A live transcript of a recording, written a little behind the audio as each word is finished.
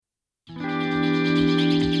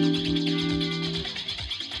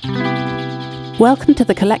Welcome to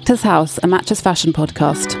The Collector's House, a Matches Fashion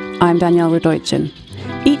podcast. I'm Danielle Radoichin.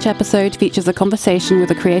 Each episode features a conversation with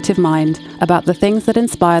a creative mind about the things that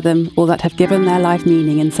inspire them or that have given their life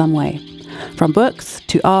meaning in some way. From books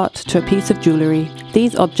to art to a piece of jewellery,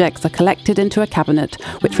 these objects are collected into a cabinet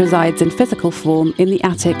which resides in physical form in the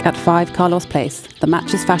attic at 5 Carlos Place, the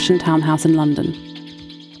Matches Fashion townhouse in London.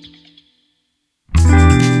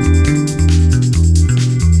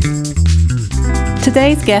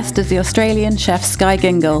 Today's guest is the Australian chef Skye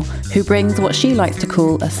Gyngell, who brings what she likes to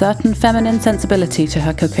call a certain feminine sensibility to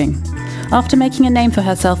her cooking. After making a name for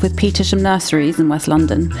herself with Petersham Nurseries in West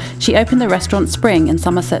London, she opened the restaurant Spring in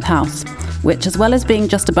Somerset House, which, as well as being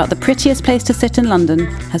just about the prettiest place to sit in London,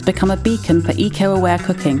 has become a beacon for eco-aware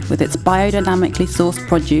cooking with its biodynamically sourced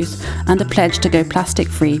produce and a pledge to go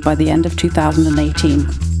plastic-free by the end of 2018.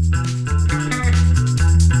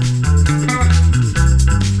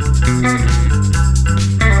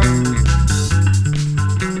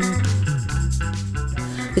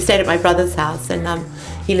 We stayed at my brother's house, and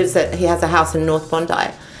he has a house in North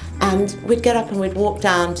Bondi, and we'd get up and we'd walk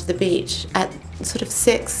down to the beach at sort of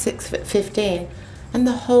 6:15, and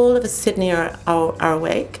the whole of Sydney are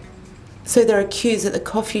awake. So there are queues at the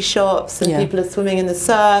coffee shops, and people are swimming in the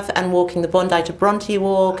surf and walking the Bondi to Bronte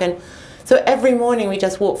walk, and so every morning we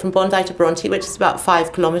just walk from Bondi to Bronte, which is about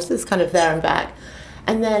 5 kilometres, kind of there and back,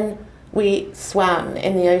 and then we swam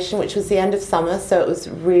in the ocean, which was the end of summer, so it was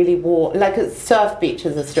really warm, like it's surf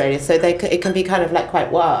beaches, Australia, so it can be kind of like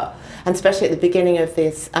quite warm, and especially at the beginning of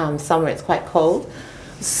this summer, it's quite cold,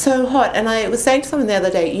 so hot. And I was saying to someone the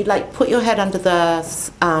other day, you'd like put your head under the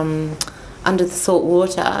salt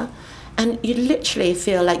water, and you literally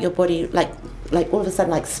feel like your body like all of a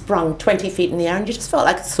sudden like sprung 20 feet in the air, and you just felt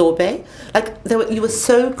like a sorbet, like you were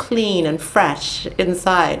so clean and fresh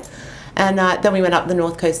inside. And then we went up the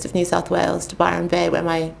north coast of New South Wales to Byron Bay, where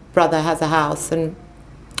my brother has a house, and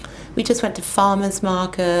we just went to farmers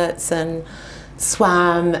markets and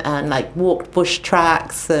swam and like walked bush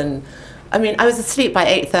tracks. And I mean, I was asleep by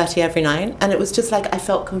 8:30 every night, and it was just like I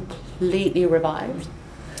felt completely revived.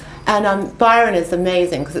 And Byron is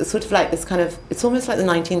amazing because it's sort of like this kind of, it's almost like the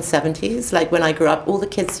 1970s, like when I grew up, all the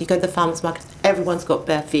kids, you go to the farmers markets, everyone's got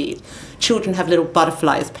bare feet. Children have little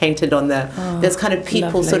butterflies painted on their, there's kind of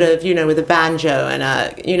people lovely. Sort of, with a banjo and,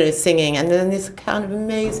 singing, and then this kind of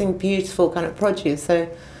amazing, beautiful kind of produce. So,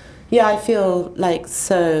 yeah, I feel like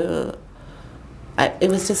it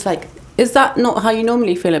was just like... Is that not how you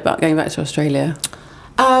normally feel about going back to Australia?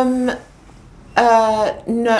 No,